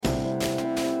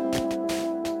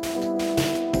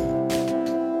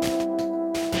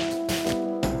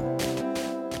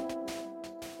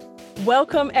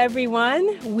Welcome,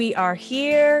 everyone. We are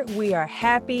here. We are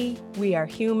happy. We are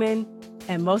human.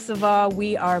 And most of all,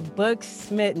 we are book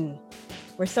smitten.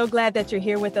 We're so glad that you're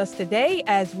here with us today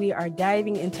as we are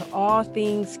diving into all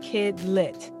things Kid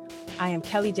Lit. I am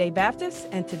Kelly J. Baptist,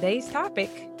 and today's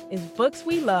topic is books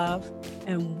we love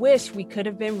and wish we could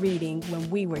have been reading when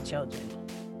we were children.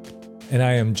 And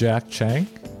I am Jack Chang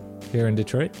here in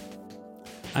Detroit.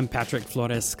 I'm Patrick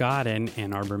Flores Scott in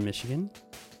Ann Arbor, Michigan.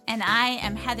 And I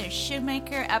am Heather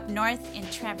Shoemaker up north in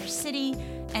Traverse City,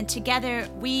 and together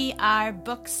we are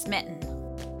Book Smitten.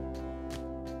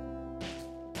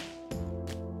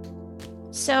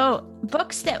 So,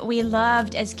 books that we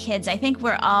loved as kids, I think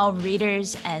we're all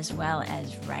readers as well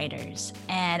as writers.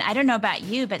 And I don't know about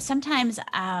you, but sometimes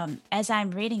as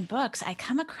I'm reading books, I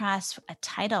come across a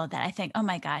title that I think, oh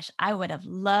my gosh, I would have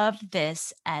loved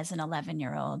this as an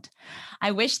 11-year-old.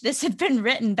 I wish this had been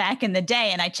written back in the day,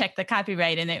 and I checked the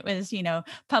copyright and it was,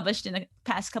 published in the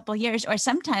past couple of years, or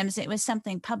sometimes it was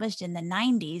something published in the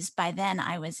 90s. By then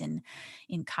I was in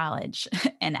college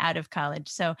and out of college.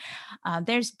 So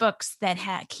there's books that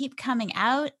keep coming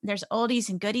out. There's oldies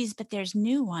and goodies, but there's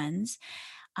new ones.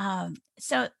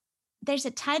 So there's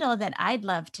a title that I'd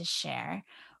love to share,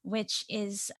 which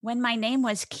is When My Name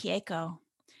Was Kieko,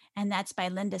 and that's by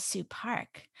Linda Sue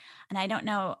Park. And I don't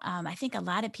know, I think a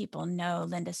lot of people know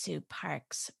Linda Sue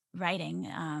Park's writing.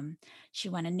 She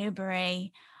won a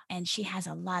Newbery, and she has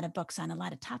a lot of books on a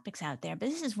lot of topics out there, but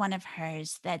this is one of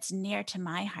hers that's near to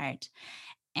my heart.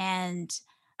 And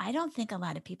I don't think a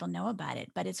lot of people know about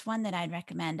it, but it's one that I'd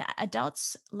recommend.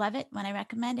 Adults love it when I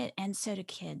recommend it, and so do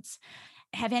kids.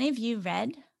 Have any of you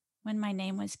read When My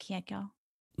Name Was Kieko?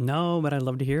 No, but I'd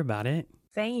love to hear about it.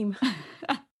 Same.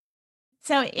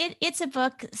 So it's a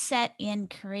book set in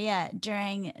Korea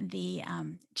during the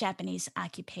Japanese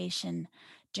occupation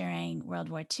during World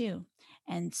War II.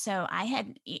 And so I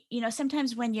had,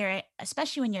 sometimes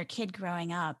especially when you're a kid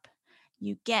growing up,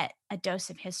 you get a dose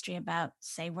of history about,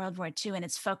 say, World War II, and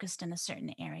it's focused in a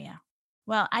certain area.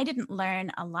 Well, I didn't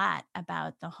learn a lot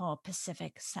about the whole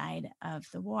Pacific side of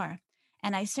the war.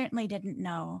 And I certainly didn't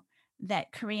know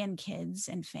that Korean kids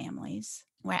and families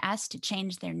were asked to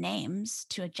change their names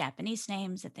to Japanese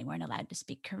names, that they weren't allowed to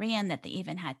speak Korean, that they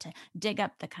even had to dig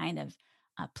up the kind of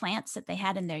plants that they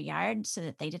had in their yard so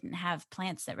that they didn't have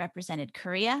plants that represented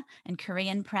Korea and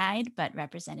Korean pride, but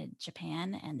represented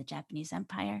Japan and the Japanese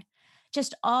Empire.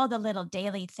 Just all the little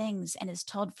daily things, and is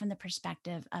told from the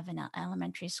perspective of an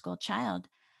elementary school child.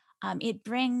 It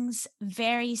brings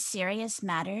very serious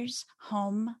matters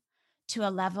home to a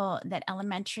level that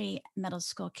elementary, middle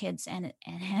school kids and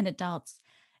adults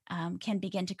can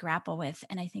begin to grapple with.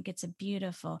 And I think it's a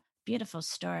beautiful, beautiful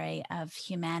story of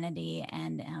humanity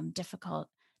and difficult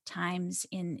times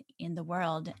in the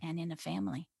world and in a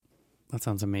family. That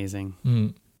sounds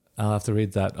amazing. I'll have to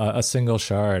read that. A Single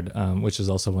Shard, which is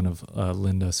also one of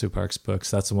Linda Sue Park's books.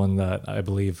 That's the one that I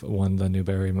believe won the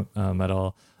Newbery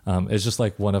Medal. It's just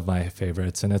like one of my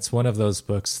favorites. And it's one of those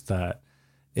books that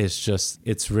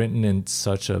it's written in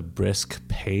such a brisk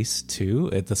pace too.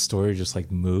 The story just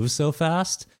like moves so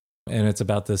fast. And it's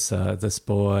about this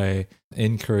boy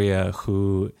in Korea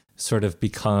who sort of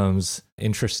becomes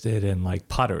interested in like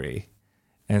pottery.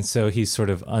 And so he sort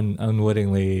of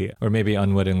unwittingly, or maybe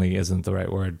unwittingly isn't the right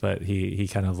word, but he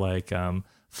kind of like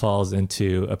falls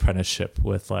into apprenticeship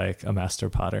with like a master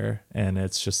potter. And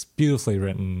it's just beautifully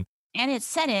written. And it's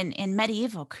set in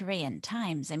medieval Korean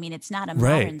times. I mean, it's not a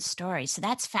modern story. So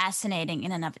that's fascinating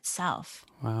in and of itself.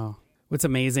 Wow. What's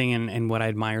amazing and what I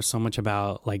admire so much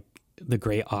about like the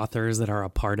great authors that are a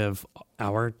part of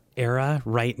our era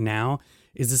right now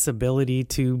is this ability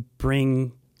to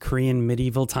bring Korean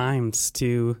medieval times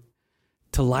to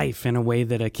life in a way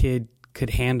that a kid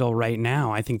could handle right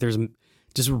now. I think there's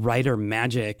just writer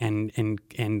magic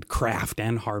and craft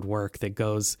and hard work that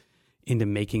goes into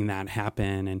making that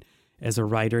happen. And as a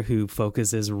writer who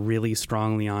focuses really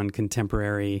strongly on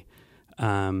contemporary,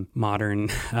 modern,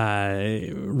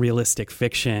 realistic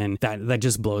fiction, that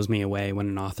just blows me away when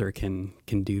an author can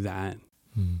do that.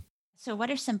 So what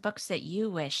are some books that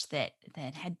you wish that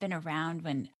had been around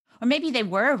when, or maybe they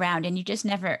were around and you just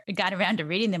never got around to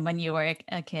reading them when you were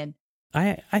a kid?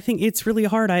 I think it's really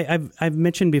hard. I've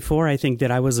mentioned before, I think that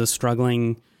I was a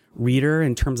struggling reader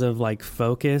in terms of like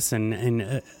focus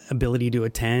and ability to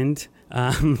attend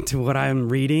to what I'm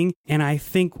reading. And I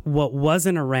think what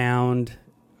wasn't around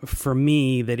for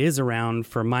me that is around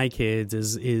for my kids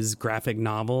is graphic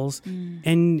novels.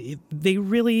 And they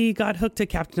really got hooked to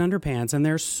Captain Underpants, and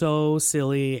they're so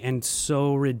silly and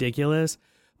so ridiculous.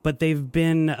 but they've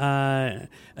been a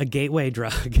gateway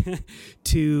drug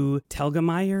to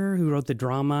Telgemeier, who wrote the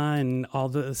drama and All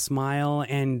the Smile,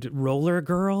 and Roller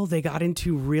Girl. They got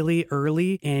into really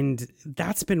early, and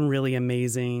that's been really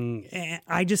amazing.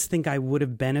 I just think I would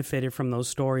have benefited from those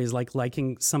stories, like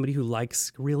liking somebody who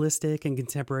likes realistic and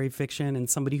contemporary fiction, and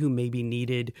somebody who maybe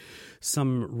needed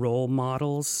some role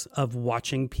models of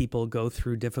watching people go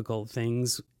through difficult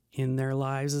things in their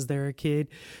lives as they're a kid.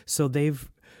 So they've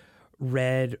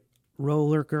read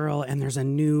Roller Girl, and there's a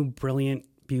new brilliant,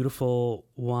 beautiful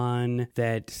one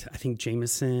that I think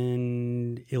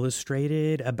Jameson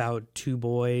illustrated about two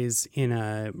boys in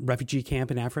a refugee camp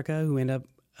in Africa who end up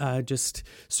just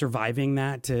surviving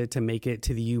that to make it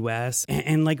to the U.S.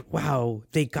 And like, wow,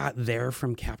 they got there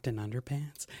from Captain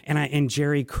Underpants. And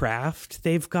Jerry Craft,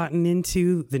 they've gotten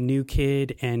into The New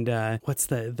Kid, and what's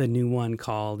the new one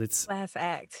called? It's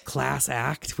Class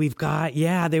Act. We've got,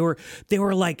 yeah, they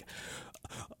were like,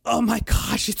 oh my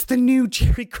gosh, it's the new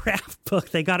Jerry Craft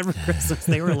book. They got it for Christmas.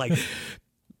 They were like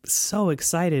so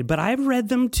excited, but I've read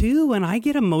them too, and I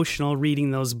get emotional reading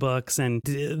those books, and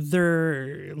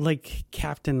they're like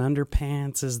Captain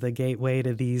Underpants is the gateway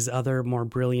to these other more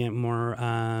brilliant, more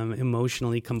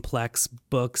emotionally complex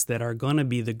books that are going to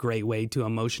be the great way to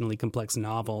emotionally complex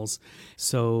novels.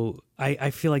 So I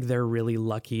feel like they're really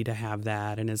lucky to have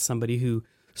that. And as somebody who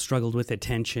struggled with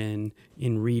attention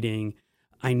in reading,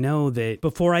 I know that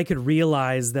before I could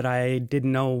realize that I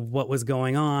didn't know what was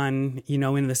going on,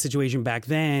 in the situation back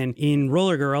then, in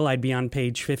Roller Girl, I'd be on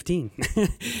page 15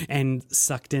 and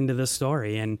sucked into the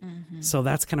story. And so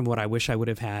that's kind of what I wish I would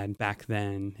have had back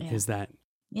then, is that.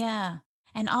 Yeah.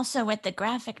 And also with the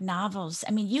graphic novels,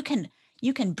 I mean, you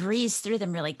can breeze through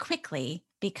them really quickly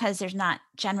because there's not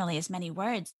generally as many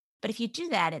words. But if you do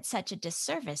that, it's such a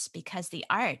disservice because the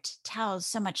art tells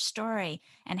so much story,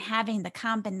 and having the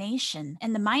combination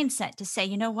and the mindset to say,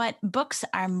 you know what, books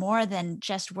are more than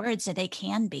just words, that they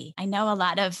can be. I know a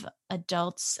lot of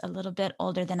adults a little bit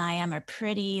older than I am are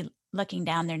pretty looking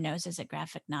down their noses at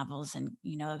graphic novels and,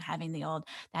 having the old,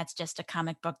 that's just a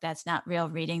comic book, that's not real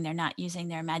reading, they're not using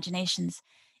their imaginations.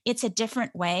 It's a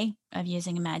different way of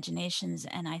using imaginations.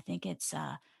 And I think it's,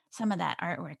 some of that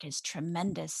artwork is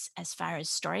tremendous as far as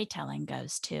storytelling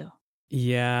goes, too.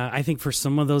 Yeah, I think for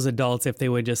some of those adults, if they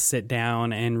would just sit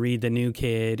down and read The New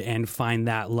Kid and find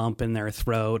that lump in their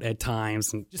throat at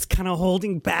times and just kind of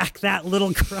holding back that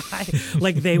little cry,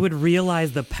 like they would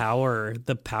realize the power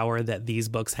that these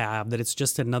books have, that it's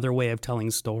just another way of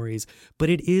telling stories. But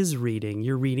it is reading.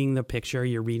 You're reading the picture,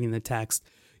 you're reading the text,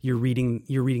 you're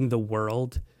reading the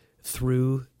world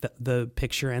through the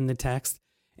picture and the text.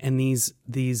 And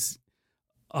these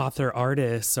author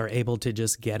artists are able to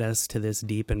just get us to this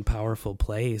deep and powerful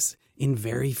place in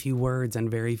very few words and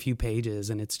very few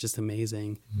pages, and it's just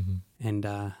amazing. And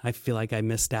I feel like I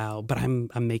missed out, but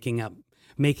I'm making up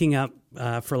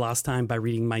for lost time by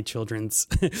reading my children's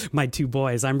my two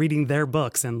boys. I'm reading their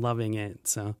books and loving it.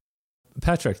 So,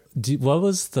 Patrick, what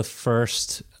was the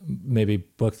first maybe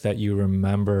book that you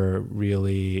remember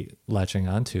really latching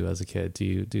onto as a kid?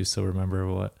 Do you still remember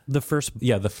what the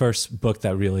first book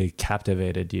that really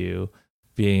captivated you,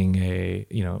 being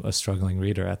a struggling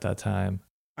reader at that time?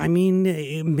 I mean,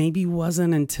 it maybe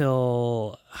wasn't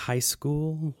until high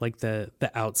school, like the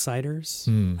Outsiders,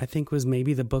 I think was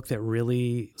maybe the book that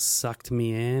really sucked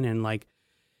me in. And like,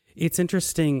 it's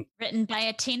interesting. Written by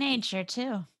a teenager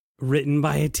too. Written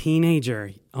by a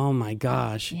teenager. Oh my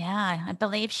gosh. Yeah, I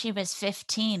believe she was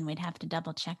 15. We'd have to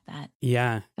double check that.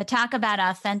 Yeah. But talk about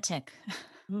authentic.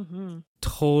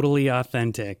 Totally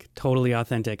authentic.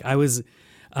 I was,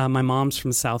 my mom's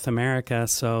from South America,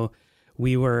 so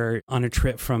we were on a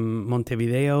trip from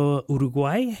Montevideo,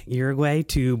 Uruguay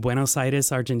to Buenos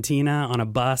Aires, Argentina on a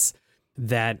bus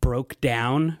that broke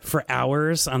down for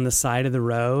hours on the side of the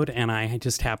road. And I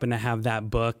just happened to have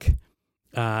that book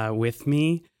with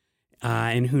me.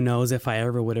 And who knows if I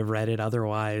ever would have read it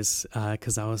otherwise,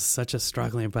 because I was such a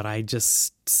struggling, but I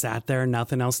just sat there,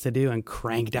 nothing else to do, and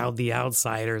cranked out The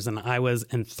Outsiders, and I was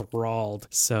enthralled.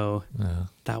 So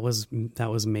that was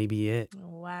maybe it.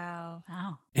 Wow.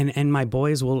 And my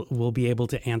boys will be able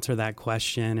to answer that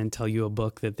question and tell you a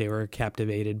book that they were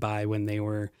captivated by when they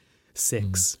were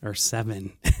 6 or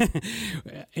 7.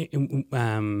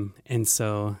 And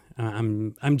so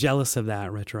I'm jealous of that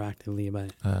retroactively,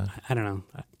 but I don't know.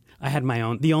 I had my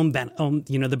own,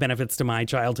 the benefits to my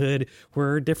childhood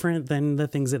were different than the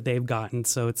things that they've gotten.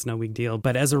 So it's no big deal.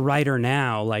 But as a writer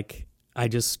now, like, I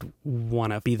just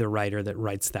want to be the writer that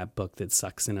writes that book that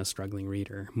sucks in a struggling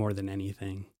reader more than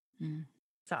anything.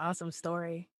 It's an awesome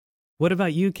story. What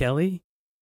about you, Kelly?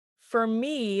 For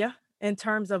me, in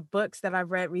terms of books that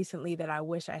I've read recently that I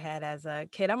wish I had as a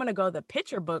kid, I'm going to go the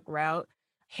picture book route.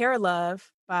 Hair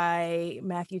Love by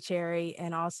Matthew Cherry,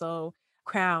 and also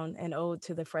Crown, an Ode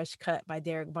to the Fresh Cut by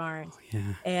Derek Barnes. Oh,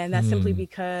 yeah. And that's simply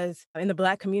because in the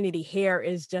Black community, hair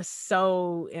is just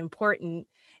so important.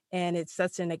 And it's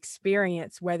such an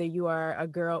experience, whether you are a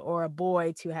girl or a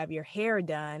boy, to have your hair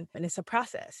done. And it's a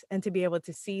process. And to be able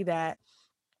to see that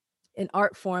in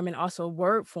art form and also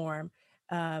word form.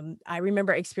 I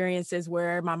remember experiences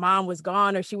where my mom was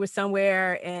gone or she was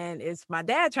somewhere and it's my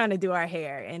dad trying to do our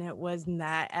hair, and it was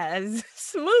not as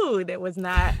smooth. It was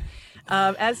not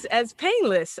as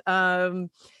painless.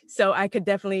 So I could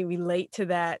definitely relate to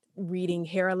that reading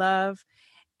Hair Love.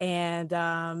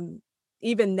 And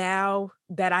even now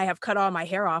that I have cut all my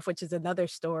hair off, which is another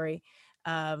story,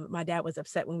 my dad was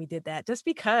upset when we did that just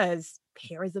because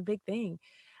hair is a big thing.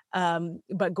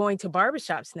 But going to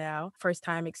barbershops now, first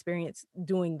time experience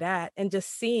doing that, and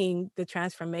just seeing the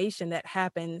transformation that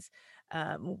happens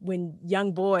when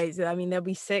young boys, I mean, they'll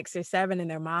be 6 or 7 and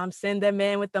their moms send them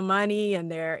in with the money and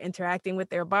they're interacting with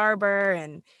their barber,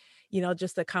 and,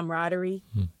 just the camaraderie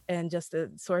and just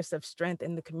the source of strength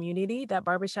in the community that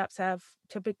barbershops have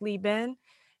typically been.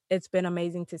 It's been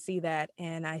amazing to see that.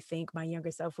 And I think my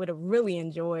younger self would have really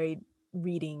enjoyed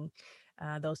reading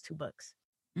those 2 books.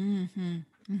 Mm-hmm,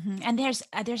 mm-hmm. And there's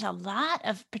a lot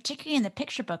of, particularly in the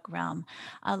picture book realm,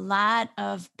 a lot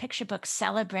of picture books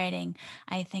celebrating,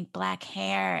 I think, Black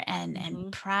hair and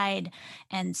pride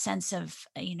and sense of,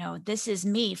 this is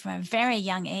me from a very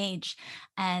young age.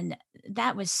 And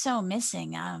that was so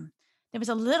missing. There was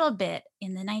a little bit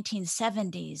in the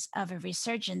 1970s of a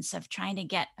resurgence of trying to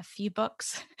get a few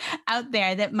books out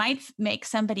there that might make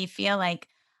somebody feel like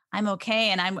I'm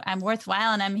okay and I'm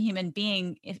worthwhile and I'm a human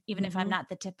being, even if I'm not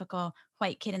the typical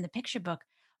white kid in the picture book.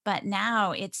 But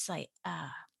now it's like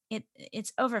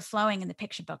it's overflowing in the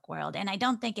picture book world, and I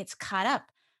don't think it's caught up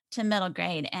to middle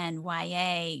grade and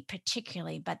YA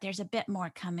particularly. But there's a bit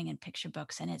more coming in picture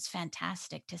books, and it's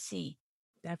fantastic to see.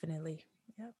 Definitely.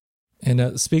 Yep.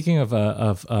 And speaking of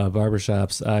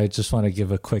barbershops, I just want to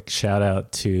give a quick shout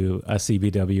out to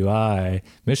SCBWI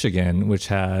Michigan, which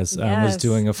has was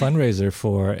doing a fundraiser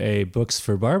for a Books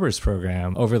for Barbers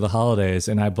program over the holidays.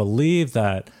 And I believe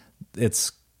that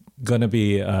it's going to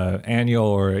be an annual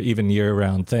or even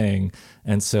year-round thing.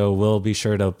 And so we'll be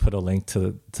sure to put a link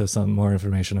to some more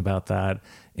information about that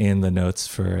in the notes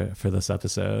for this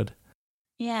episode.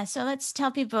 Yeah, so let's tell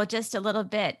people just a little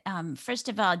bit. First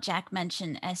of all, Jack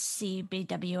mentioned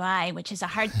SCBWI, which is a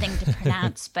hard thing to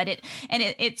pronounce, but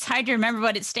it's hard to remember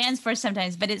what it stands for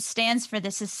sometimes, but it stands for the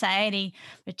Society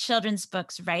for Children's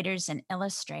Books Writers and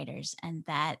Illustrators. And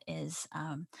that is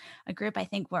a group I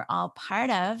think we're all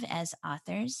part of as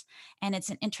authors. And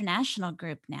it's an international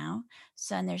group now.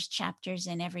 So, and there's chapters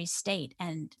in every state,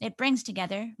 and it brings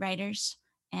together writers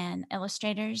and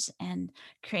illustrators and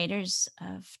creators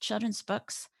of children's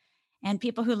books and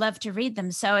people who love to read them.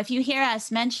 So if you hear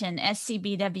us mention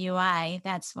SCBWI,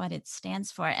 that's what it stands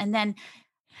for. And then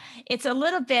it's a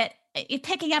little bit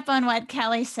picking up on what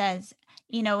Kelly says,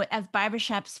 of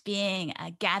barbershops being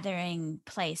a gathering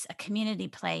place, a community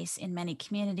place in many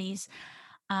communities,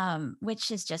 which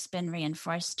has just been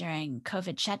reinforced during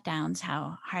COVID shutdowns,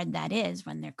 how hard that is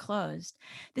when they're closed.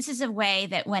 This is a way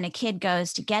that when a kid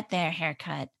goes to get their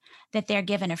haircut, that they're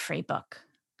given a free book.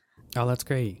 Oh, that's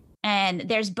great. And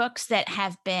there's books that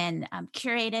have been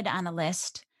curated on a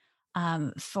list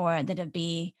that'll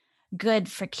be good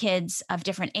for kids of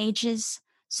different ages.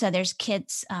 So there's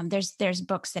kids, there's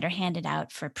books that are handed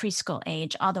out for preschool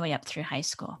age all the way up through high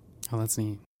school. Oh, that's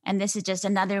neat. And this is just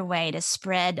another way to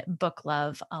spread book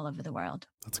love all over the world.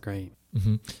 That's great.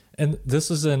 Mm-hmm. And this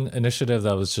is an initiative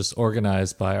that was just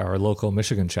organized by our local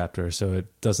Michigan chapter. So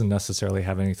it doesn't necessarily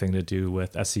have anything to do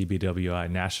with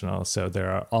SCBWI National. So there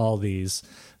are all these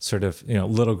sort of,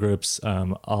 little groups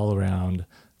all around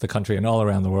the country and all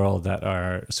around the world that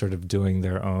are sort of doing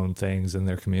their own things in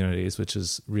their communities, which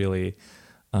is really,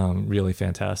 really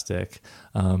fantastic.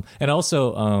 And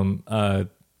also,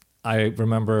 I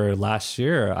remember last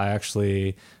year, I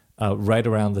actually, right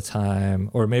around the time,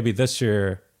 or maybe last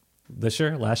year, is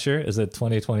it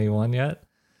 2021 yet?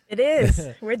 It is.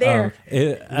 We're there.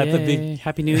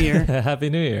 Happy New Year. Happy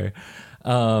New Year.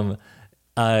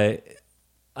 I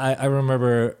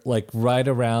remember like right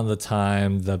around the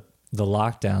time the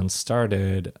lockdown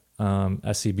started,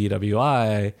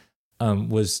 SCBWI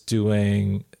was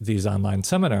doing these online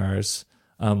seminars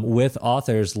with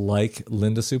authors like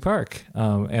Linda Sue Park.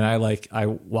 And I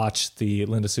watched the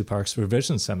Linda Sue Park's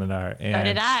revision seminar. And, so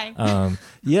did I.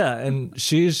 Yeah. And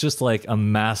she's just like a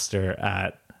master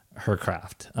at her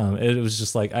craft. It was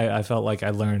just like, I felt like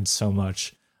I learned so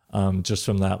much just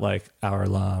from that like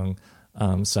hour-long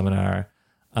seminar.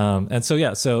 And so,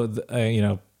 yeah, so,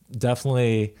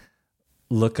 definitely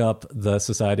look up the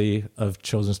Society of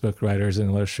Children's Book Writers and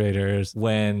Illustrators.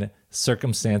 When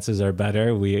circumstances are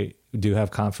better, we do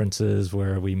have conferences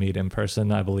where we meet in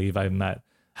person. I believe I met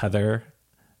Heather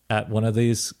at one of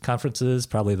these conferences.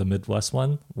 Probably the Midwest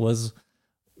one was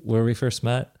where we first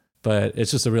met. But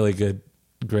it's just a really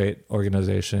great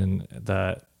organization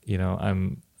that,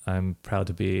 I'm proud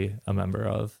to be a member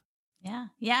of. Yeah.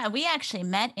 Yeah. We actually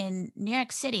met in New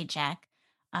York City, Jack.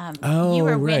 Oh, you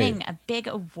were right. winning a big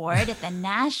award at the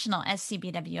National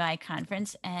SCBWI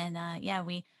conference. And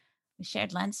we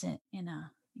shared lunch in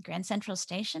a Grand Central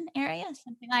Station area,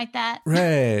 something like that.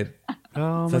 Right.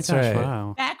 Oh my That's gosh! right.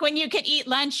 Wow. Back when you could eat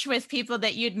lunch with people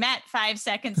that you'd met 5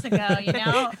 seconds ago,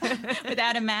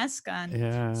 without a mask on.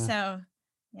 Yeah. So,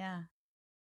 yeah.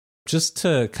 Just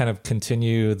to kind of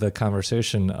continue the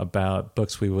conversation about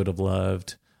books we would have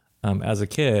loved as a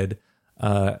kid,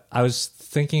 I was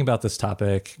thinking about this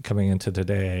topic coming into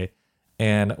today,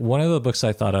 and one of the books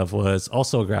I thought of was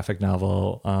also a graphic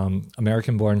novel,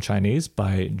 American Born Chinese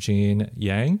by Gene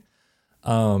Yang.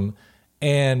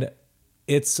 And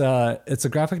it's a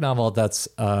graphic novel that's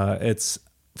it's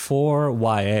for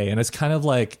YA, and it's kind of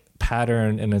like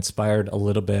patterned and inspired a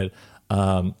little bit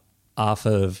off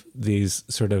of these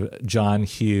sort of John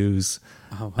Hughes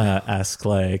esque,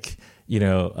 like,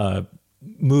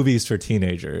 movies for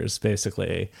teenagers,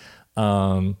 basically.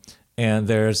 And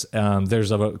there's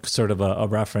a sort of a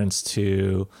reference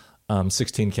to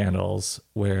 16 Candles,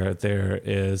 where there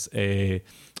is a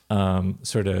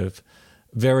sort of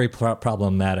very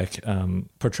problematic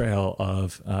portrayal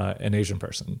of an Asian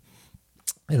person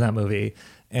in that movie.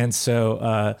 And so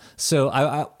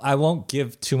I won't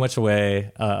give too much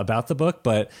away about the book,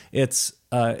 but it's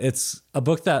a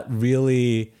book that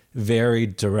really very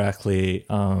directly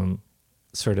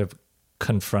sort of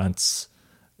confronts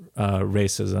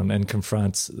racism and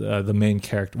confronts the main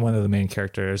character. One of the main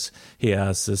characters, he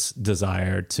has this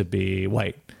desire to be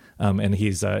white, and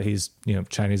he's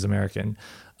Chinese American.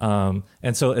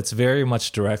 And so it's very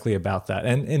much directly about that.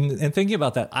 And thinking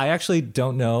about that, I actually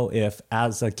don't know if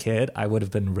as a kid I would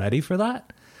have been ready for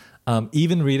that.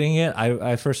 Even reading it,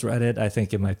 I first read it, I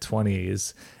think, in my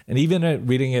 20s. And even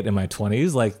reading it in my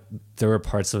 20s, like, there were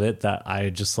parts of it that I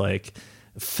just like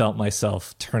felt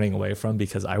myself turning away from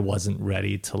because I wasn't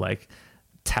ready to like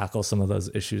tackle some of those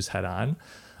issues head on.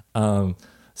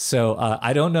 So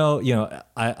I don't know,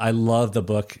 I love the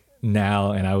book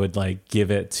now, and I would like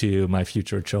give it to my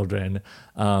future children.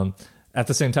 At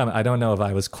the same time, I don't know if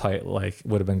I was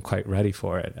would have been quite ready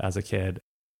for it as a kid.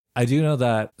 I do know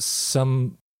that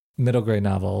some middle grade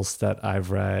novels that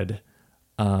I've read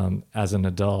as an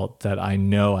adult that I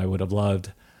know I would have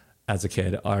loved as a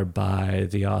kid are by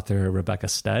the author Rebecca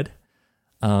Stead.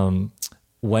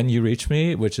 When You Reach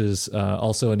Me, which is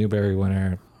also a Newbery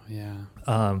winner.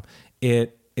 Yeah.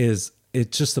 It's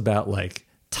just about like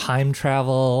time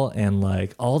travel and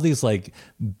like all these like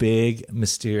big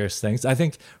mysterious things. I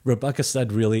think Rebecca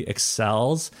Stead really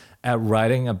excels at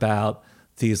writing about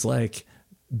these like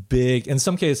big, in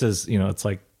some cases, it's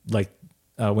like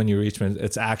When You Reach Me,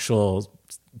 it's actual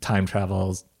time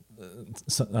travels,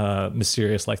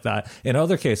 mysterious like that. In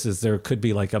other cases, there could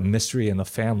be like a mystery in the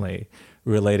family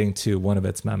relating to one of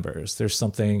its members. There's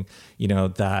something,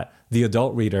 that the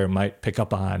adult reader might pick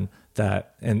up on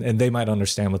that, and they might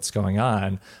understand what's going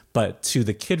on. But to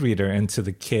the kid reader and to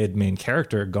the kid main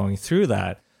character going through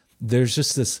that, there's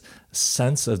just this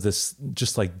sense of this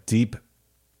just like deep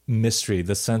mystery,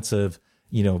 the sense of,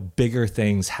 bigger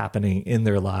things happening in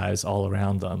their lives all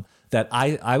around them that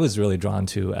I was really drawn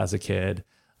to as a kid.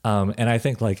 And I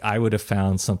think like I would have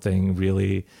found something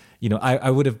really,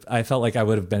 I felt like I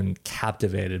would have been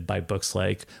captivated by books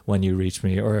like When You Reach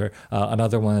Me, or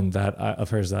another one of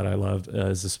hers that I loved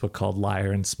is this book called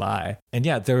Liar and Spy. And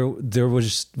yeah, there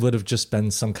would have just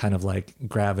been some kind of like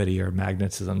gravity or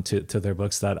magnetism to their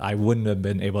books that I wouldn't have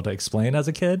been able to explain as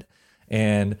a kid.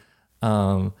 And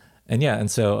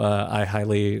so I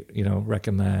highly, would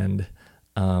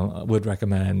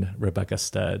recommend Rebecca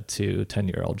Stead to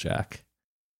 10-year-old Jack.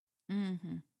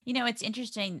 Mm-hmm. It's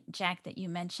interesting, Jack, that you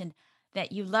mentioned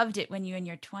that you loved it when you were in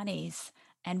your 20s.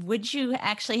 And would you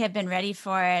actually have been ready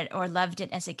for it or loved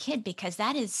it as a kid? Because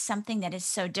that is something that is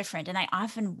so different. And I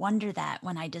often wonder that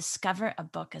when I discover a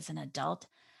book as an adult,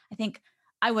 I think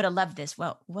I would have loved this.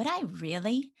 Well, would I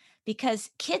really? Because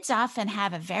kids often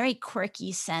have a very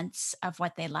quirky sense of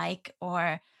what they like,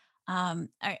 or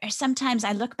or sometimes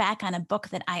I look back on a book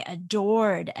that I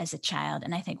adored as a child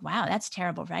and I think, wow, that's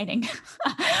terrible writing.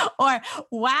 Or,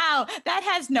 wow, that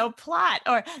has no plot.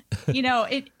 Or,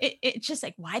 it's just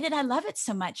like, why did I love it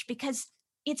so much? Because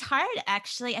it's hard,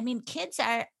 actually. I mean, kids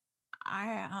their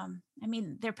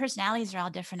personalities are all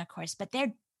different, of course, but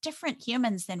they're different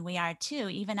humans than we are too,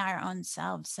 even our own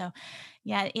selves. So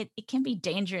yeah, it can be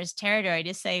dangerous territory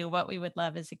to say what we would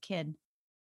love as a kid.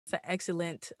 It's an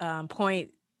excellent point.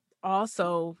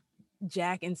 Also,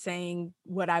 Jack, in saying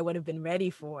what I would have been ready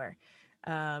for.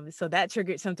 So that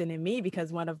triggered something in me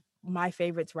because one of my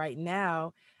favorites right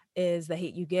now is The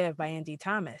Hate U Give by Angie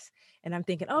Thomas. And I'm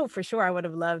thinking, oh, for sure, I would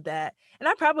have loved that. And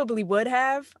I probably would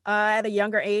have at a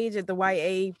younger age, at the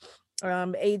YA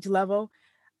age level.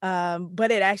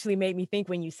 But it actually made me think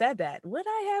when you said that, would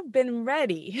I have been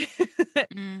ready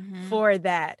Mm-hmm. for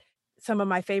that? Some of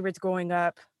my favorites growing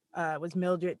up was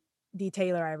Mildred D.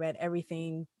 Taylor. I read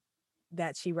everything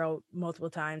that she wrote multiple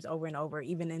times over and over,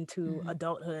 even into Mm-hmm.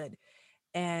 adulthood.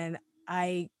 And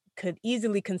I could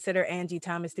easily consider Angie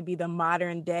Thomas to be the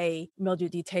modern day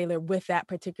Mildred D. Taylor with that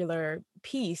particular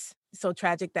piece. So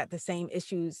tragic that the same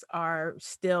issues are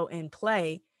still in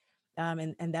play,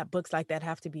 and that books like that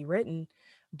have to be written.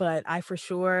 But I for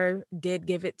sure did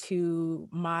give it to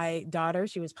my daughter.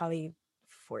 She was probably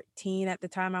 14 at the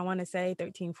time, I want to say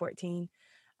 13, 14,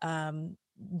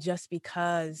 just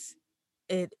because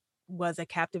it was a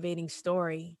captivating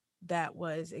story that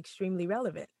was extremely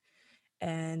relevant.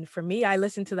 And for me, I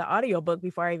listened to the audiobook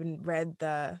before I even read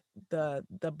the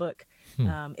book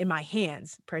in my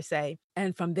hands, per se.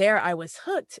 And from there, I was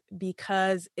hooked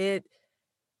because I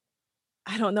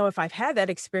don't know if I've had that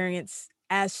experience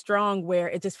as strong where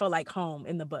it just felt like home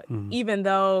in the book. Even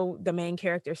though the main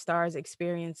character Star's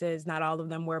experiences, not all of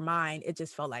them were mine, it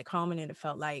just felt like home and it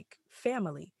felt like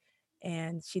family.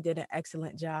 And she did an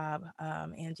excellent job,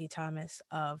 Angie Thomas,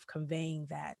 of conveying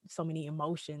that, so many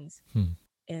emotions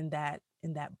in that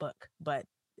book. But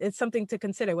it's something to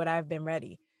consider. Would I have been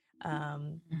ready at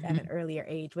an earlier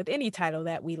age with any title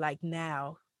that we like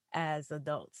now as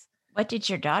adults? What did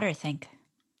your daughter think?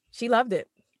 She loved it.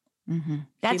 Mm-hmm. She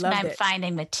That's what loved I'm it.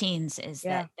 finding with teens is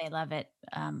Yeah. that they love it,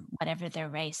 whatever their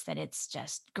race, that it's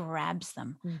just grabs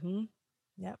them. Mm-hmm.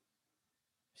 Yep.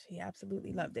 She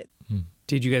absolutely loved it.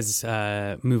 Did you guys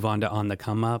move on to On the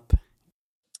Come Up?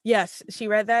 Yes, she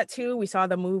read that too. We saw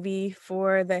the movie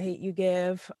for The Hate U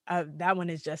Give. That one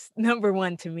is just number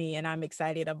one to me, and I'm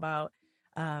excited about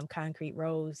Concrete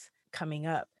Rose coming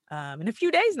up in a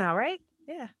few days now, right?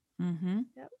 Yeah. Mm-hmm.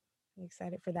 Yep. I'm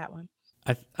excited for that one.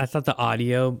 I thought the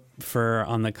audio for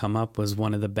On the Come Up was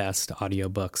one of the best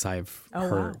audiobooks I've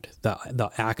heard. Wow. The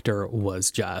actor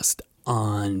was just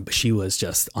she was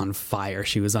just on fire.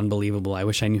 She was unbelievable. I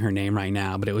wish I knew her name right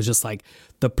now, but it was just like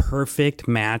the perfect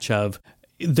match of,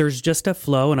 there's just a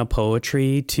flow and a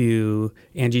poetry to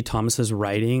Angie Thomas's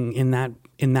writing in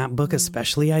that book,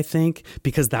 especially, I think,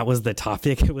 because that was the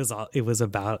topic. It was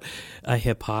about a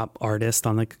hip hop artist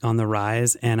on the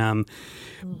rise, and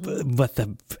but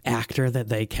the actor that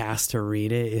they cast to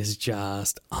read it is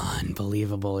just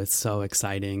unbelievable. It's so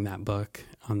exciting, that book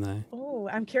on the. Oh,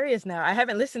 I'm curious now. I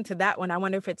haven't listened to that one. I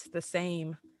wonder if it's the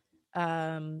same.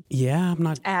 Yeah, I'm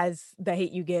not as The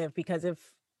Hate U Give, because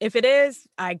if it is,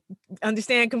 I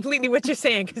understand completely what you're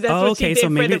saying, because that's what she did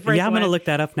for the first I'm one. gonna look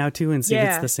that up now too and see if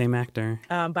it's the same actor.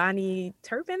 Bonnie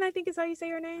Turpin, I think is how you say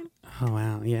her name. Oh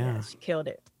wow, yeah, she killed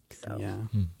it. So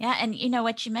yeah, and you know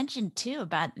what you mentioned too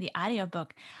about the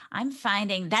audiobook, I'm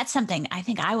finding that's something I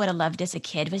think I would have loved as a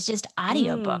kid, was just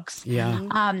audiobooks. Yeah.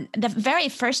 The very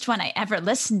first one I ever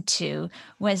listened to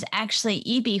was actually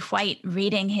E.B. White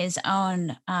reading his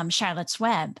own Charlotte's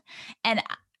Web. And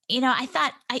I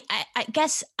thought, I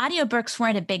guess audiobooks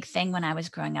weren't a big thing when I was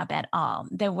growing up at all.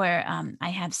 There were, I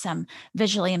have some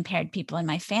visually impaired people in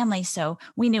my family, so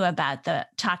we knew about the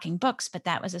talking books, but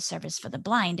that was a service for the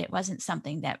blind. It wasn't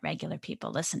something that regular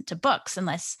people listened to books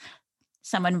unless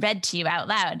someone read to you out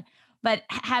loud. But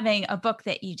having a book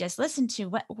that you just listened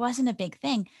to wasn't a big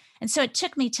thing. And so it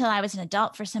took me till I was an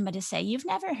adult for somebody to say, "You've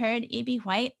never heard E.B.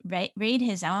 White read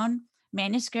his own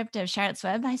manuscript of Charlotte's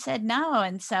Web?" I said, "No."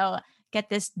 And so get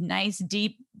this nice,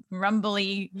 deep,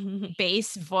 rumbly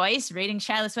bass voice reading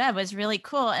Charlotte's Web was really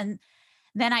cool. And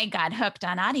then I got hooked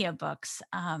on audiobooks.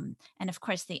 And of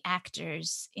course, the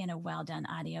actors in a well-done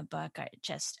audiobook are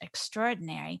just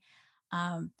extraordinary.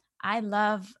 I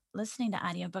love listening to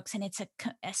audiobooks, and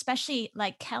especially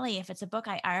like Kelly, if it's a book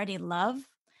I already love,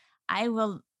 I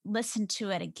will listen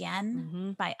to it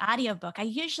again by audiobook. I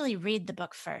usually read the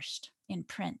book first in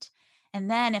print. And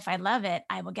then if I love it,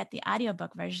 I will get the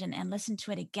audiobook version and listen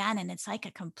to it again. And it's like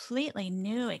a completely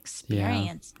new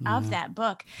experience of that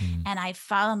book. And I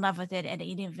fall in love with it at an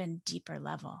even deeper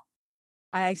level.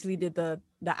 I actually did the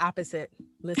opposite.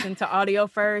 Listened to audio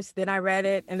first, then I read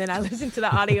it, and then I listened to the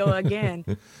audio again.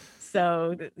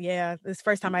 So yeah, this is the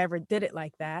first time I ever did it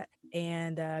like that.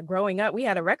 And growing up, we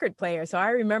had a record player. So I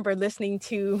remember listening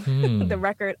to the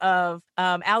record of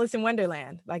Alice in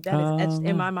Wonderland. Like that is etched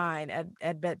in my mind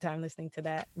at bedtime, listening to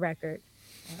that record.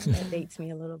 That dates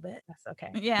me a little bit. That's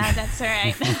okay. Yeah, that's all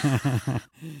right.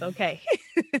 Okay.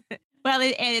 Well,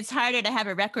 and it's harder to have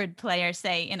a record player,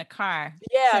 say, in a car.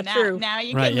 Yeah, so now, true. Now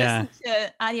you can listen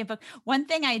to audiobook. One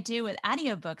thing I do with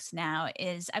audiobooks now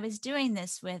is I was doing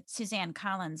this with Suzanne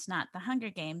Collins, not The Hunger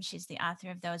Games. She's the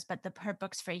author of those, but her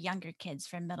books for younger kids,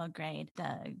 for middle grade,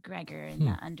 the Gregor and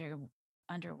the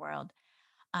Underworld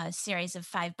series of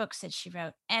 5 books that she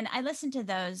wrote. And I listened to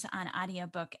those on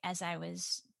audiobook as I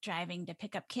was driving to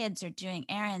pick up kids or doing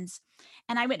errands.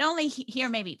 And I would only hear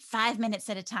maybe 5 minutes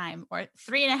at a time or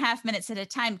 3.5 minutes at a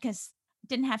time because I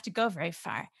didn't have to go very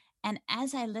far. And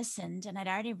as I listened, and I'd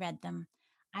already read them,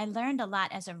 I learned a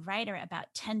lot as a writer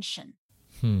about tension.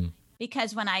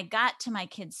 Because when I got to my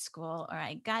kids' school or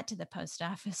I got to the post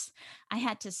office, I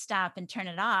had to stop and turn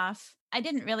it off. I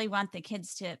didn't really want the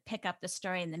kids to pick up the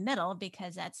story in the middle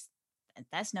because that's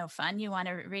no fun. You want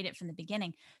to read it from the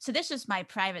beginning. So this was my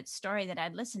private story that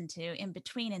I'd listen to in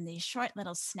between in these short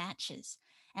little snatches.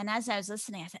 And as I was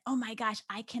listening, I said, oh my gosh,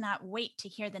 I cannot wait to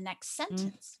hear the next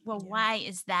sentence. Well, why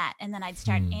is that? And then I'd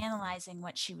start analyzing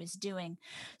what she was doing.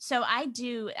 So I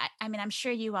mean, I'm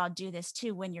sure you all do this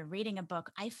too. When you're reading a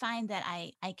book, I find that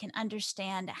I can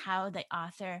understand how the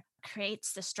author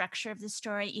creates the structure of the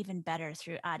story even better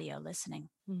through audio listening.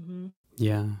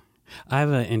 Yeah. I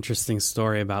have an interesting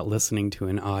story about listening to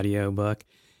an audiobook,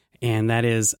 and that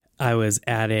is I was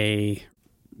at an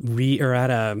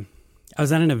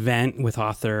event with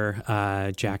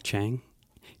author Jack Chang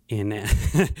in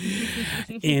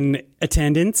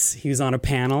attendance. He was on a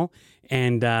panel,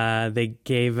 and they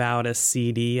gave out a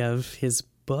CD of his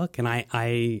book, and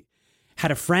I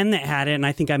had a friend that had it, and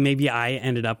I think I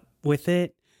ended up with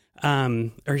it,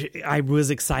 or I was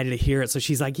excited to hear it. So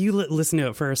she's like, "You listen to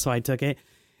it first." So I took it.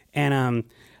 And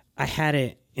I had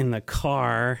it in the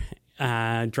car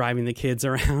driving the kids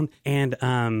around. And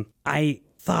I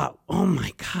thought, oh,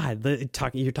 my God,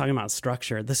 you're talking about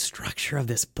structure. The structure of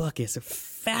this book is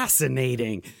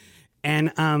fascinating.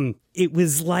 And it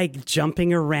was like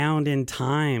jumping around in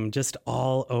time, just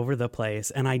all over the place.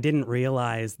 And I didn't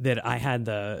realize that I had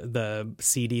the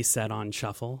CD set on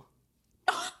shuffle.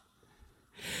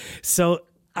 So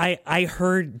I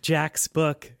heard Jack's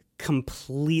book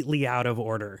completely out of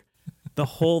order. The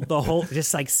whole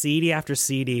just like CD after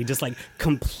CD, just like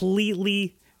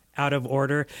completely out of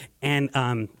order. And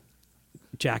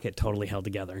Jack, it totally held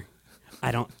together.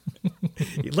 I don't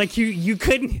like you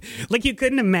couldn't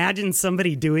imagine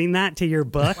somebody doing that to your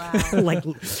book. Wow. Like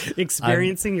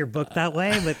experiencing your book that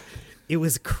way, but it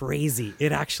was crazy.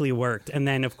 It actually worked. And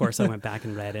then of course I went back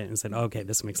and read it and said, okay,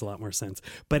 this makes a lot more sense.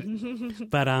 But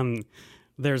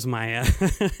there's my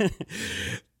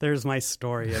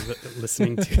story of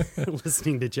listening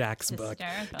to Jack's book.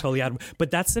 Totally out. But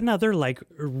that's another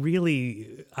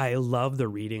really. I love the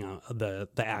reading of the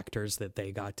actors that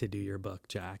they got to do your book,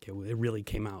 Jack. It really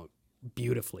came out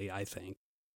beautifully, I think.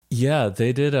 Yeah,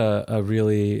 they did a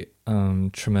really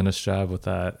tremendous job with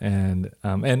that, and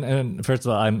first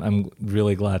of all, I'm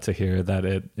really glad to hear that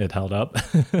it held up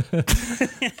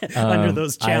under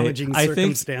those challenging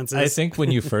circumstances. I think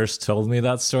when you first told me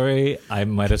that story, I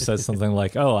might have said something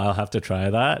like, "Oh, I'll have to try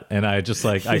that," and I just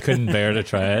I couldn't bear to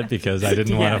try it because I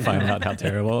didn't want to find out how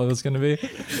terrible it was going to be.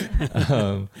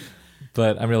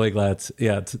 But I'm really glad,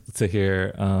 to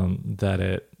hear that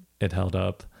it held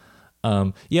up.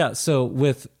 So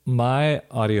with my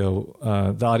audio,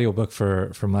 the audiobook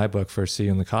for my book, for See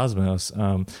You in the Cosmos,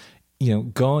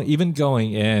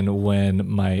 going in when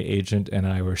my agent and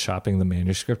I were shopping the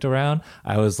manuscript around,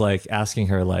 I was asking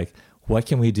her what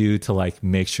can we do to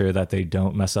make sure that they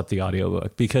don't mess up the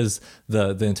audiobook, because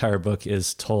the entire book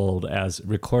is told as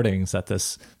recordings that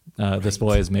this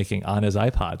boy is making on his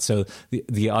iPod. So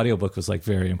the audiobook was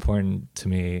very important to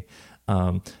me.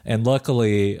 And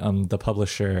luckily, the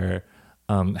publisher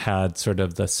had sort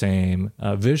of the same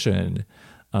vision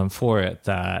for it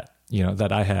that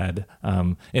I had.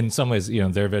 In some ways,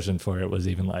 their vision for it was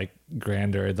even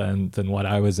grander than what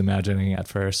I was imagining at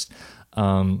first.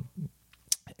 And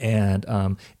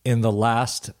in the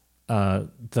last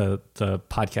the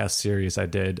podcast series I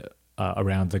did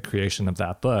around the creation of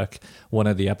that book, one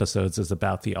of the episodes is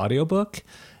about the audiobook.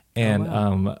 And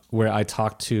wow. where I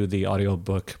talked to the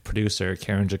audiobook producer,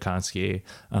 Karen Jakonski,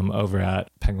 over at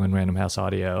Penguin Random House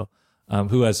Audio,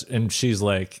 and she's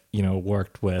like,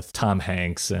 worked with Tom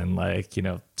Hanks and like,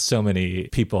 so many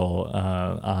people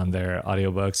on their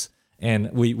audiobooks.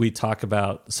 And we talk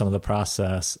about some of the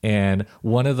process. And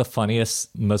one of the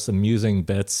funniest, most amusing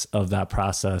bits of that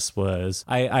process was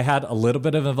I had a little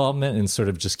bit of involvement in sort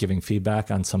of just giving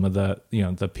feedback on some of the,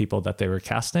 the people that they were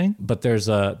casting. But there's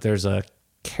a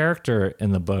character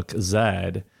in the book,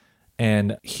 Zed,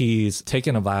 and he's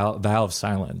taken a vow of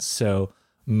silence. So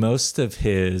most of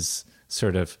his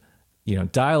sort of,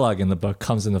 dialogue in the book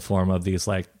comes in the form of these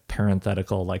like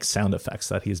parenthetical like sound effects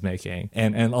that he's making.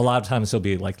 And a lot of times he'll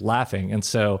be like laughing. And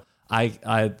so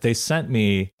they sent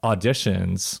me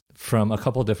auditions from a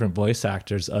couple different voice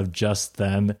actors of just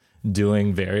them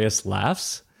doing various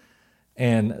laughs.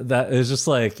 And that is just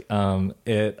like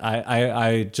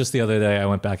I just the other day I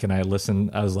went back and I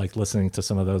was like listening to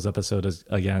some of those episodes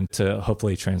again to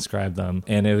hopefully transcribe them.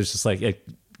 And it was just like it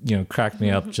cracked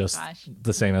me up just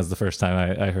the same as the first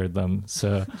time I heard them.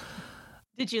 So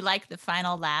did you like the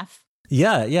final laugh?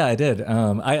 Yeah, I did.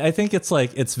 I think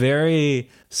it's very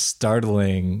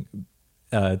startling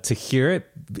to hear it.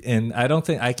 And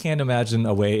I can't imagine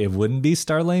a way it wouldn't be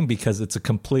startling, because it's a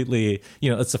completely,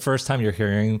 it's the first time you're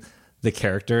hearing the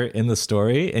character in the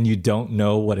story and you don't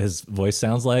know what his voice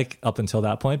sounds like up until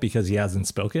that point because he hasn't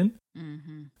spoken.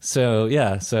 Mm-hmm. So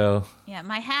yeah,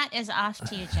 my hat is off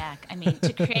to you, Jack. I mean,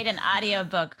 to create an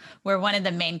audiobook where one of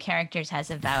the main characters has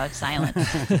a vow of silence.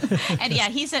 And yeah,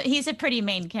 he's a pretty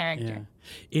main character.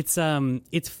 Yeah.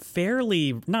 It's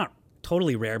fairly, not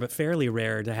totally rare, but fairly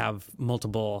rare to have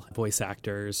multiple voice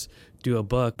actors do a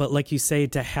book. But like you say,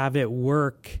 to have it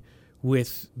work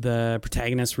with the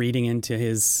protagonist reading into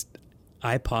his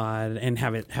iPod and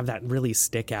have that really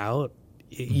stick out,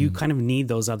 you kind of need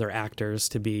those other actors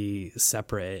to be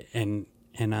separate. And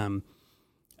I'm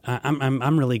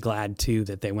really glad too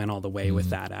that they went all the way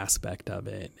with that aspect of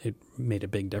it. It made a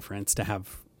big difference to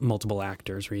have multiple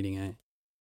actors reading it.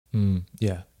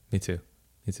 Yeah, me too.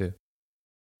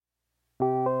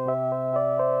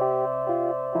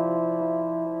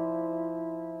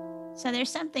 So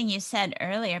there's something you said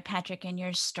earlier, Patrick, in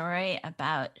your story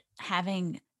about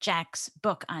having Jack's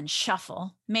book on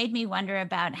shuffle. Made me wonder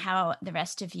about how the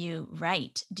rest of you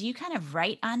write. Do you kind of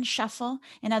write on shuffle?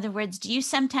 In other words, do you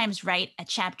sometimes write a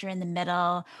chapter in the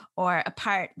middle or a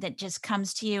part that just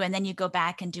comes to you and then you go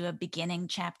back and do a beginning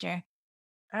chapter?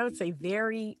 I would say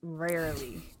very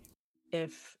rarely,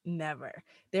 if never.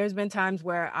 There's been times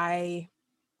where I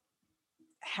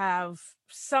have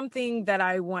something that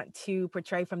I want to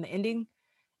portray from the ending.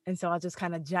 And so I'll just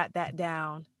kind of jot that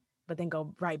down, but then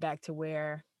go right back to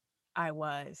where I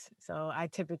was. So I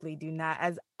typically do not,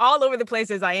 as all over the place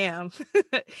as I am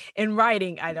in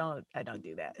writing, I don't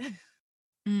do that.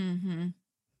 Mm-hmm.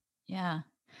 Yeah.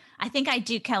 I think I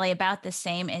do, Kelly, about the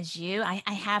same as you. I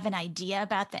have an idea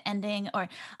about the ending, or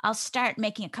I'll start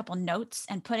making a couple notes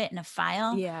and put it in a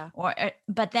file. Yeah.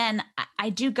 But then I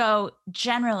do go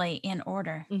generally in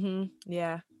order. Mm-hmm.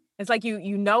 Yeah. It's like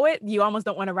you know it. You almost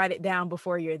don't want to write it down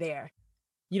before you're there.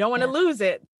 You don't want to lose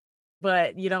it,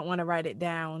 but you don't want to write it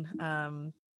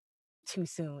down too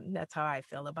soon. That's how I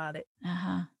feel about it.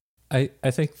 Uh-huh.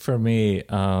 I think for me,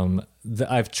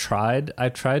 I've tried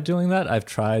doing that. I've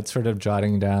tried sort of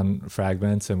jotting down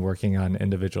fragments and working on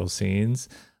individual scenes,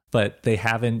 but I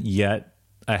haven't yet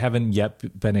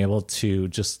been able to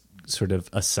just sort of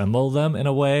assemble them in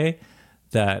a way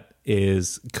that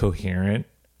is coherent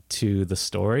to the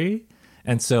story.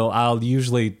 And so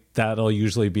that'll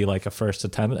usually be like a first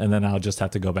attempt, and then I'll just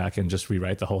have to go back and just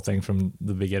rewrite the whole thing from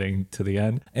the beginning to the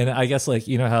end. And I guess, like,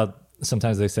 how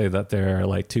sometimes they say that there are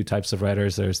like two types of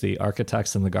writers. There's the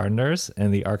architects and the gardeners,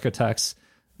 and the architects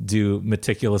do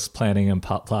meticulous planning and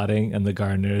plotting, and the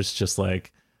gardeners just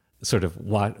like sort of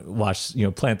watch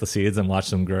plant the seeds and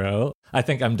watch them grow. I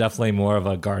think I'm definitely more of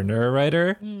a gardener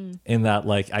writer in that,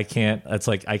 like, I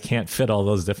can't fit all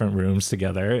those different rooms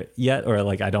together yet, or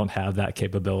like I don't have that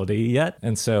capability yet.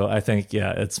 And so I think,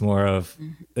 it's more of,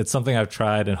 it's something I've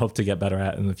tried and hope to get better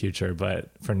at in the future. But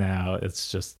for now,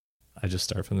 it's just, I just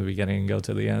start from the beginning and go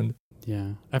to the end.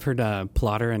 Yeah. I've heard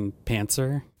plotter and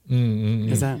pantser.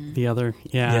 Is that the other?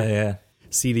 Yeah.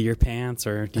 Seat of your pants,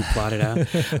 or do you plot it out?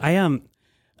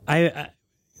 I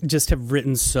just have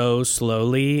written so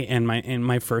slowly, and in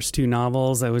my first two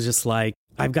novels, I was just like,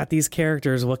 I've got these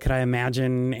characters, what could I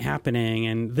imagine happening?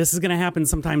 And this is going to happen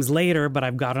sometimes later, but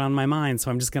I've got it on my mind,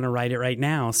 so I'm just going to write it right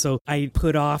now. So I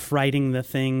put off writing the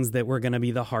things that were going to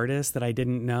be the hardest that I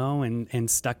didn't know,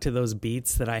 and stuck to those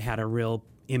beats that I had a real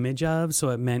image of. So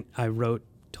it meant I wrote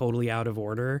totally out of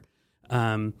order.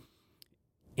 And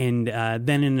then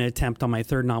in an attempt on my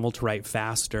third novel to write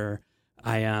faster,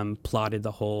 I plotted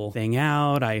the whole thing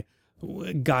out. I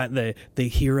got the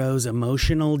hero's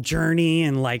emotional journey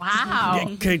and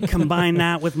could combine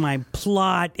that with my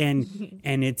plot, and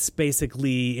it's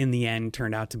basically in the end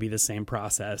turned out to be the same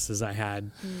process as I had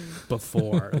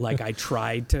before. Like I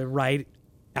tried to write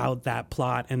out that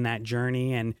plot and that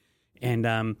journey, and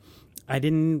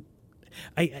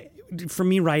for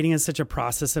me, writing is such a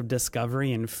process of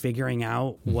discovery and figuring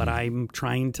out what I'm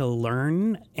trying to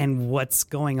learn and what's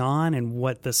going on and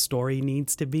what the story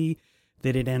needs to be,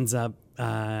 that it ends up,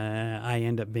 I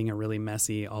end up being a really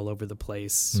messy, all over the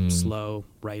place, slow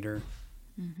writer.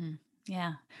 Mm-hmm.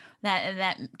 Yeah,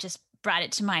 that just brought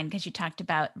it to mind because you talked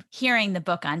about hearing the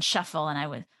book on shuffle,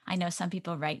 and I know some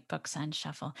people write books on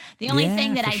shuffle. The only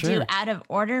thing that I do out of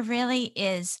order really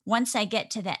is once I get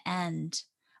to the end,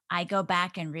 I go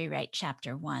back and rewrite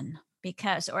chapter 1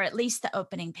 or at least the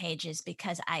opening pages,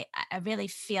 because I really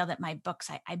feel that my books,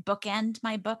 I bookend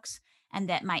my books, and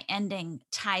that my ending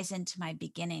ties into my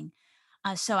beginning.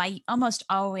 So I almost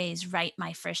always write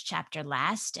my first chapter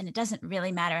last, and it doesn't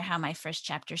really matter how my first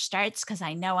chapter starts because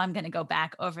I know I'm going to go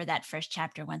back over that first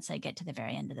chapter once I get to the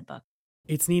very end of the book.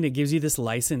 It's neat. It gives you this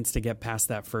license to get past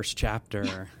that first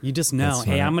chapter. You just know,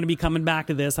 hey, I'm going to be coming back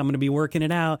to this. I'm going to be working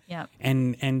it out. Yep.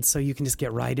 And so you can just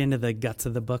get right into the guts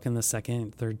of the book in the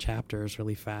second, third chapters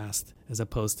really fast, as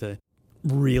opposed to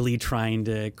really trying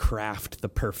to craft the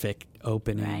perfect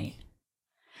opening. Right.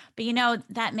 But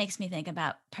that makes me think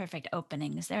about perfect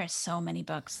openings. There are so many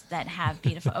books that have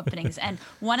beautiful openings. And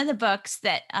one of the books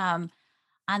that, on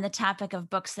the topic of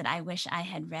books that I wish I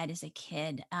had read as a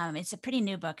kid, it's a pretty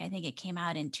new book. I think it came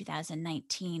out in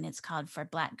 2019. It's called For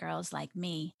Black Girls Like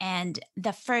Me. And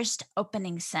the first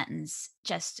opening sentence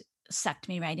just sucked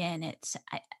me right in.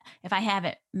 If I have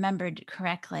it remembered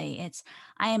correctly, it's,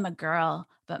 I am a girl,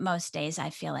 but most days I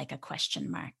feel like a question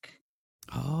mark.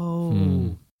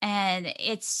 Oh. And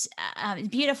it's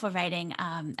beautiful writing.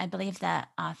 I believe the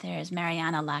author is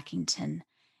Mariana Lockington.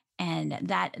 And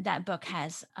that book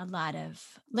has a lot of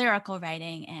lyrical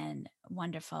writing and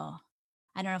wonderful.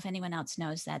 I don't know if anyone else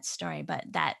knows that story, but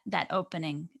that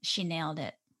opening, she nailed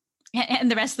it.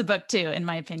 And the rest of the book too, in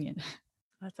my opinion.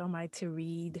 That's on my to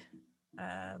read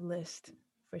list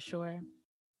for sure.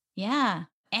 Yeah.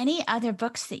 Any other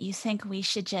books that you think we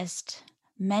should just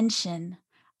mention?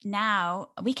 Now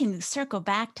we can circle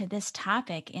back to this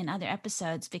topic in other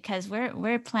episodes because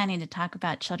we're planning to talk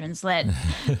about children's lit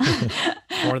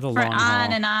for the long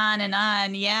haul. And on and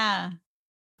on. Yeah.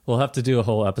 We'll have to do a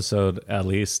whole episode at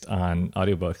least on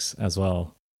audiobooks as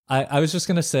well. I was just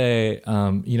going to say,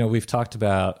 we've talked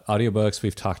about audiobooks,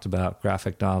 we've talked about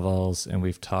graphic novels, and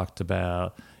we've talked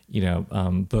about,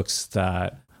 books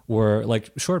that were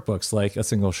like short books, like A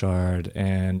Single Shard.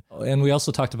 And we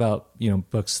also talked about,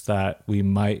 books that we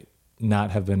might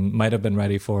have been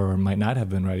ready for or might not have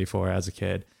been ready for as a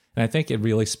kid. And I think it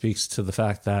really speaks to the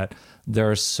fact that there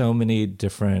are so many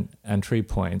different entry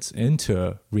points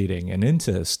into reading and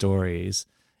into stories.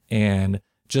 And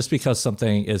just because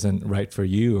something isn't right for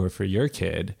you or for your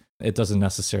kid, it doesn't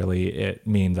necessarily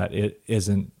mean that it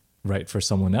isn't right for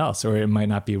someone else, or it might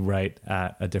not be right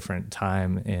at a different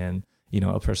time in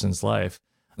a person's life.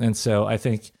 And so I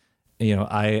think,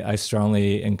 I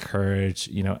strongly encourage,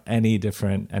 any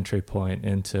different entry point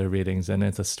into readings and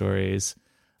into stories.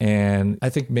 And I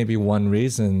think maybe one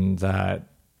reason that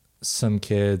some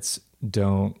kids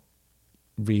don't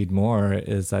read more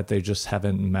is that they just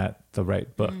haven't met the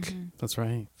right book. Mm-hmm. That's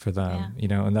right. For them,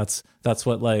 and that's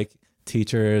what like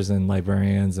teachers and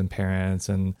librarians and parents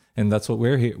and that's what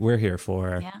we're here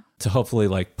for, to hopefully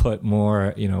like put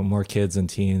more more kids and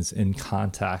teens in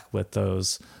contact with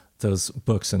those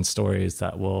books and stories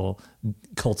that will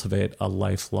cultivate a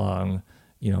lifelong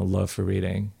love for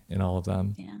reading in all of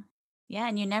them. Yeah,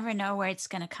 and you never know where it's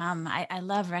going to come. I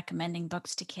love recommending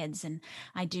books to kids, and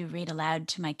I do read aloud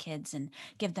to my kids and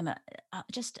give them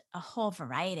just a whole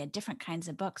variety of different kinds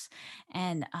of books.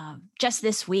 And just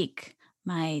this week,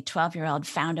 my 12-year-old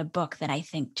found a book that I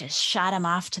think just shot him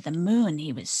off to the moon.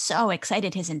 He was so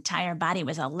excited. His entire body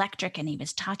was electric, and he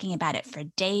was talking about it for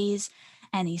days.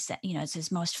 And he said, it's his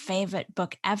most favorite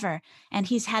book ever. And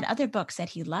he's had other books that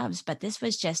he loves, but this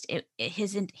was just,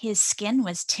 his skin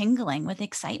was tingling with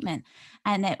excitement.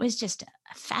 And it was just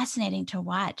fascinating to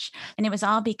watch. And it was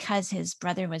all because his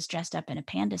brother was dressed up in a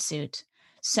panda suit.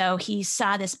 So he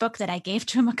saw this book that I gave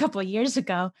to him a couple of years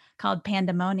ago called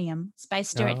Pandemonium. It's by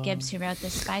Stuart Gibbs, who wrote the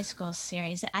Spy School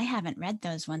series. I haven't read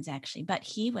those ones actually, but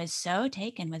he was so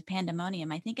taken with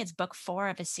Pandemonium. I think it's book 4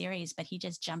 of a series, but he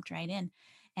just jumped right in.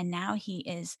 And now he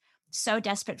is so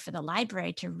desperate for the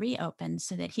library to reopen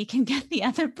so that he can get the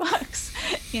other books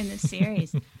in the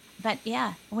series. But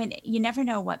yeah, when you never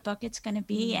know what book it's going to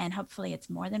be, and hopefully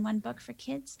it's more than one book for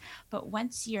kids. But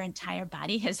once your entire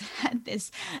body has had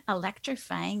this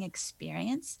electrifying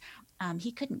experience,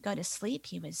 he couldn't go to sleep.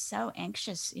 He was so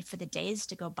anxious for the days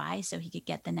to go by so he could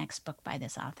get the next book by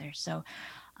this author. So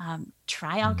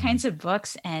try all kinds of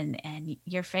books, and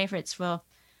your favorites will.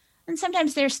 And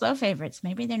sometimes they're slow favorites.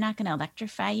 Maybe they're not going to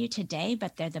electrify you today,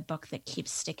 but they're the book that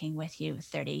keeps sticking with you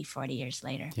 30, 40 years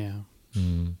later. Yeah.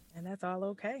 And that's all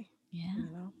okay. Yeah. You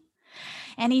know?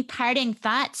 Any parting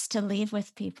thoughts to leave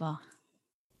with people?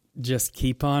 Just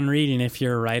keep on reading. If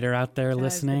you're a writer out there I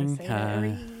was gonna listening, say that.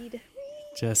 Read.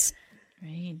 just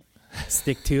Read.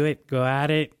 stick to it. Go at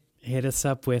it. Hit us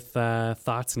up with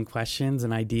thoughts and questions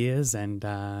and ideas, and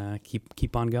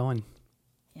keep on going.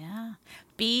 Yeah.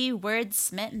 Be word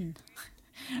smitten.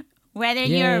 Whether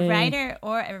you're a writer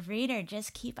or a reader,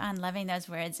 just keep on loving those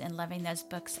words and loving those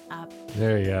books up.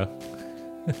 There you go.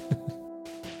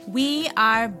 We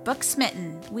are Book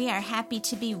Smitten. We are happy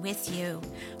to be with you.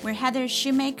 We're Heather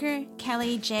Shoemaker,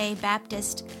 Kelly J.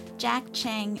 Baptist, Jack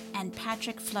Chang, and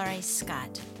Patrick Flores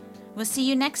Scott. We'll see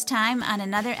you next time on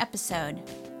another episode.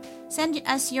 Send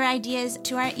us your ideas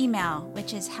to our email,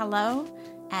 which is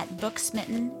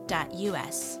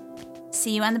hello@booksmitten.us.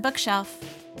 See you on the bookshelf.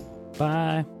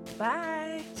 Bye.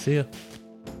 Bye. See ya.